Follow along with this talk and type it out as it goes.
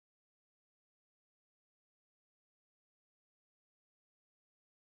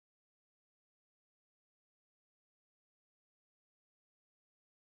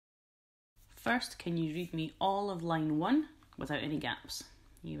First, can you read me all of line 1 without any gaps?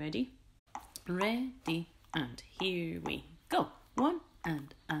 You ready? Ready, and here we go. 1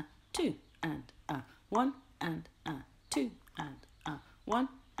 and a 2 and a 1 and a 2 and a 1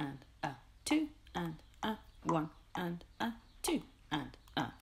 and a 2 and a 1 and a 2 and a.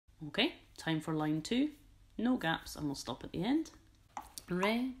 Okay, time for line 2. No gaps, and we'll stop at the end.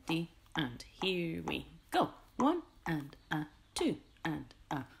 Ready, and here we go. 1 and a 2 and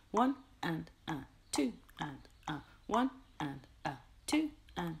a 1 and a 2 and a 1 and a 2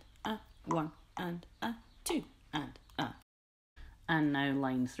 and a 1 and a 2 and a. And now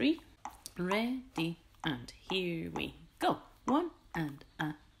line 3. Ready, and here we go. 1 and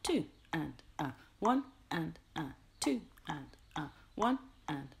a 2 and a 1 and a 2 and a 1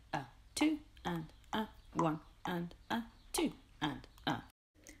 and a 2 and a 1 and a 2 and a.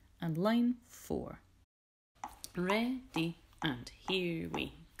 And line 4. Ready, and here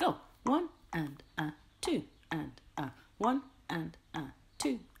we go. 1 and a 2 and a 1 and